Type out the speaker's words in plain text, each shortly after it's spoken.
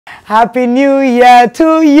Happy New Year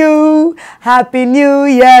to you. Happy New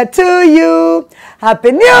Year to you.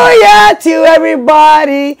 Happy New Year to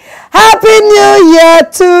everybody. Happy New Year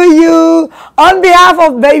to you. On behalf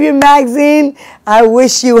of Baby Maxin, I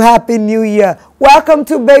wish you Happy New Year. Welcome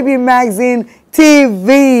to Baby Maxin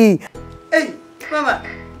TV. Hey, Mama.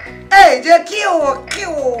 Hey, just kill.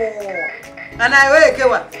 And I will kill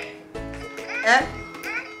what? Eh?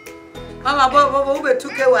 Mama, Bobo, who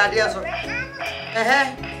took care of the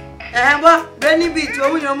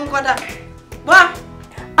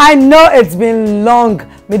I know it's been long.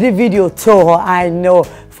 Made the video tour. I know.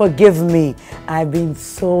 Forgive me. I've been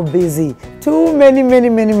so busy. Too many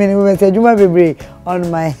women said you might be on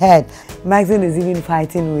my head. Maxin is even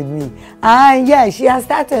fighting with me. And yeah, she has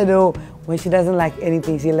started though. When she doesn't like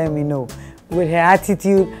anything, she let me know. With her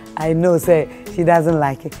attitude, I know say she doesn't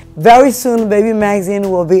like it. Very soon, Baby Maxin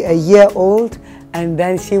will be a year old, and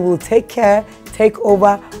then she will take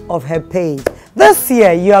over of her page. This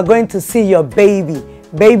year, you are going to see your baby,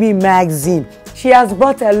 Baby Maxin. She has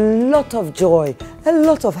brought a lot of joy, a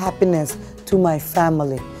lot of happiness to my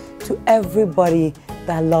family, to everybody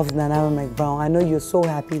that loves Nana McBrown. I know you're so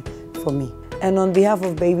happy for me. And on behalf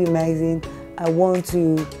of Baby Maxin, I want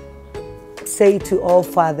to say to all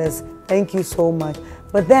fathers, thank you so much.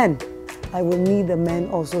 But then, I will need the men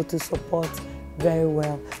also to support very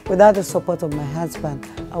well. Without the support of my husband,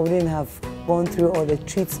 I wouldn't have gone through all the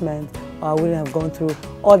treatment, or I wouldn't have gone through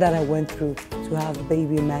all that I went through to have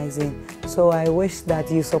Baby Maxin. So I wish that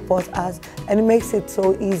you support us, and it makes it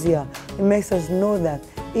so easier. It makes us know that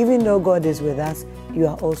even though God is with us, you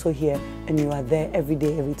are also here and you are there every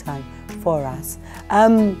day, every time for us. I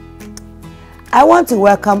want to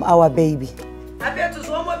welcome our baby.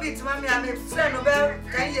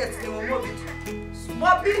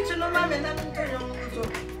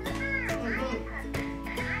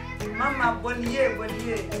 Mama, bonnier.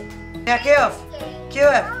 KF.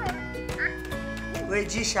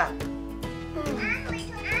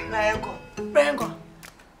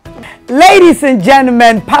 Ladies and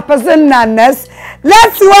gentlemen, papas and nanas,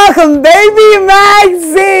 let's welcome Baby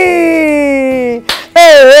Maxin.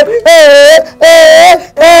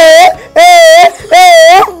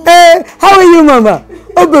 How are you, Mama?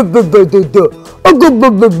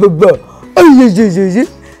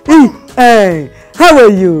 How are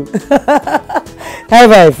you? High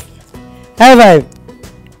five.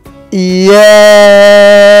 Yeah.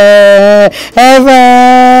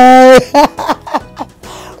 High five.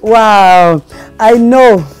 Wow. I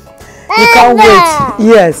know you can't wait.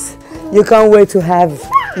 Yes, you can't wait to have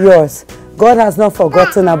yours. God has not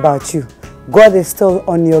forgotten about you. God is still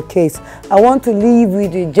on your case. I want to leave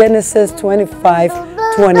with you Genesis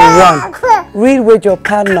 25:21. Read with your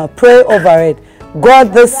partner. Pray over it.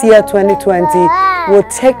 God this year 2020 will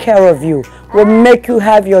take care of you, will make you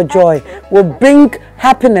have your joy, will bring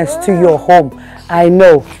happiness to your home. I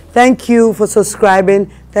know. Thank you for subscribing.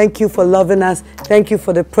 Thank you for loving us. Thank you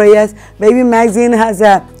for the prayers. Baby Maxin has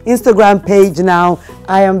an Instagram page now.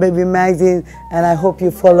 I am Baby Maxin, and I hope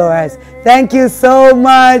you follow us. Thank you so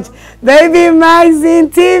much. Baby Maxin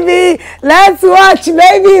TV. Let's watch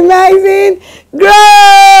Baby Maxin grow.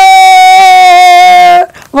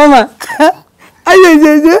 Mama.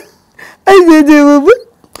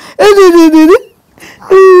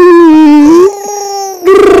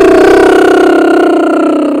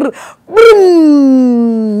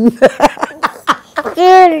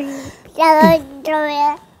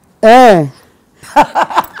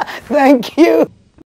 Thank you.